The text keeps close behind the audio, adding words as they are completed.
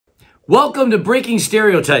Welcome to Breaking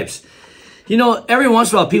Stereotypes. You know, every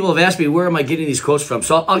once in a while people have asked me, where am I getting these quotes from?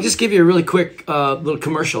 So I'll just give you a really quick little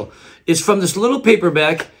commercial. It's from this little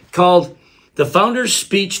paperback called The Founders'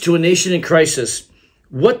 Speech to a Nation in Crisis.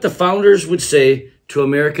 What the Founders Would Say to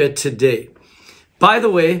America Today. By the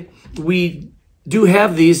way, we do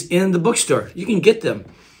have these in the bookstore. You can get them.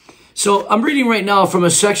 So I'm reading right now from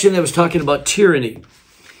a section that was talking about tyranny.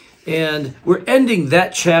 And we're ending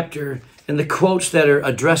that chapter and the quotes that are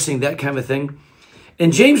addressing that kind of thing.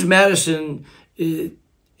 And James Madison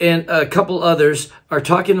and a couple others are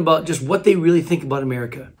talking about just what they really think about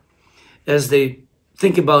America as they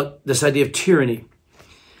think about this idea of tyranny.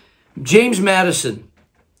 James Madison,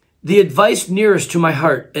 the advice nearest to my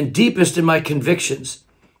heart and deepest in my convictions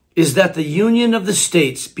is that the union of the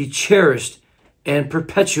states be cherished and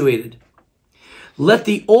perpetuated. Let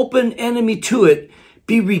the open enemy to it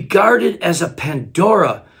be regarded as a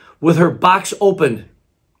Pandora with her box opened,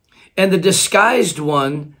 and the disguised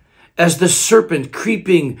one as the serpent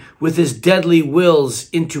creeping with his deadly wills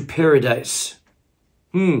into paradise.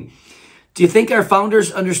 Do you think our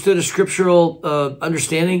founders understood a scriptural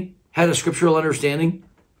understanding, had a scriptural understanding?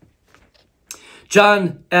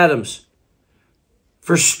 John Adams,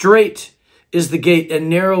 for straight is the gate and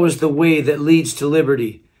narrow is the way that leads to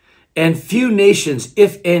liberty, and few nations,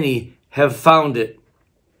 if any, have found it.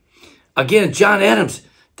 Again, John Adams,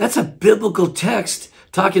 that's a biblical text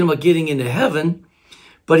talking about getting into heaven,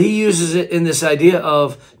 but he uses it in this idea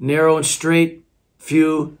of narrow and straight,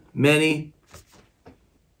 few, many.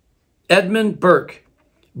 Edmund Burke,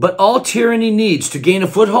 but all tyranny needs to gain a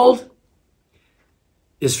foothold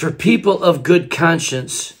is for people of good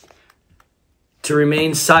conscience to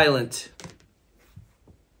remain silent.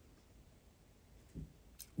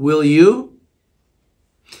 Will you?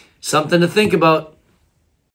 Something to think about.